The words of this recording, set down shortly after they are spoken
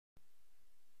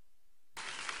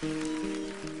This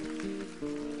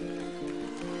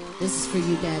is for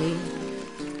you, Daddy.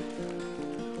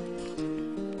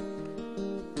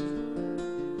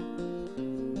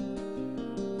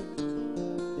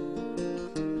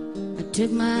 I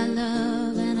took my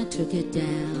love and I took it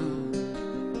down.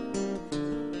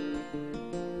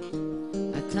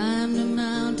 I climbed a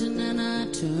mountain and I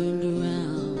turned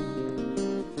around,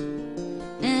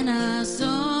 and I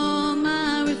saw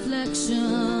my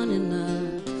reflection in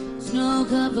the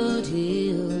snow-covered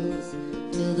hills,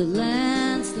 till the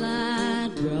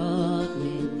landslide brought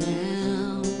me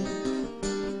down.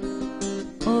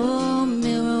 Oh,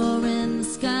 mirror in the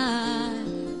sky,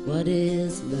 what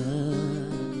is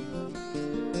love?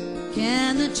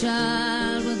 Can the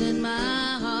child within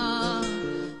my heart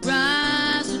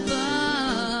rise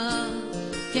above?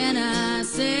 Can I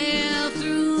sail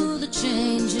through the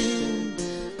changing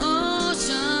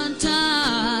ocean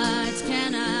tides?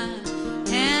 Can I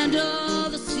handle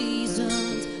the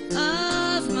seasons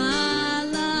of my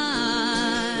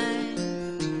life?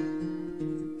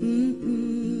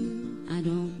 I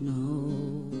don't know.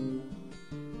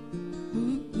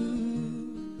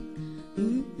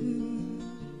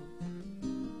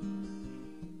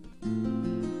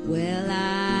 Well,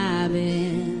 I've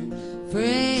been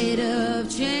afraid of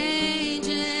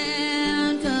changing,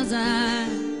 'cause I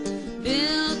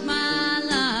built my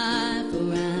life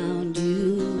around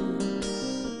you.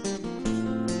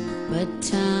 But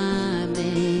time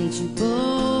makes you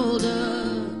bolder,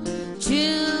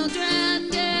 children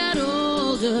get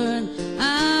older, and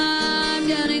I'm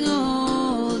getting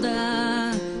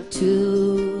older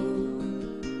too.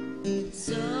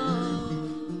 So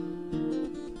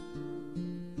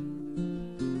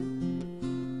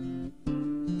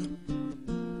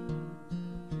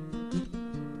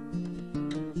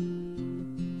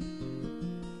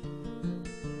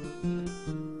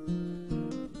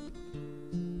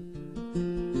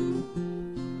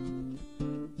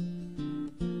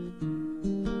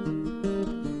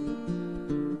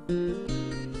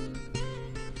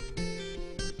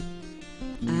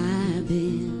I've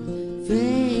been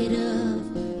afraid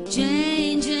of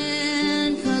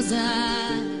changing, 'cause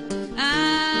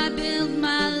I built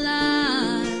my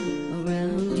life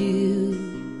around you.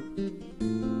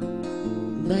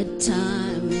 But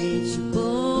time makes you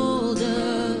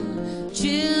bolder,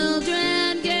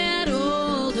 children get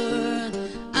older,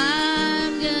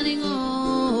 I'm getting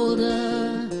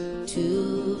older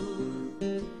too.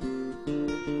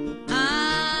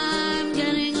 I'm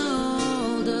getting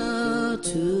older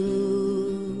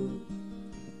too.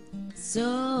 So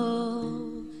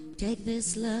take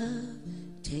this love,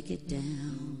 take it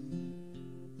down.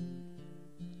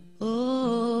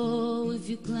 Oh, if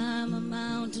you climb a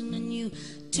mountain and you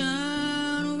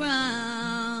turn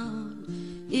around,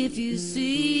 if you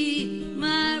see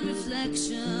my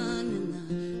reflection in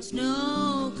the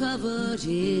snow-covered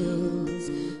hills,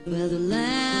 well, the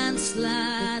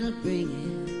landslide will bring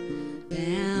it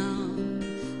down,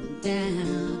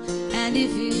 down. And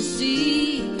if you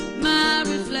see my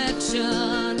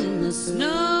reflection in the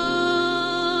snow-covered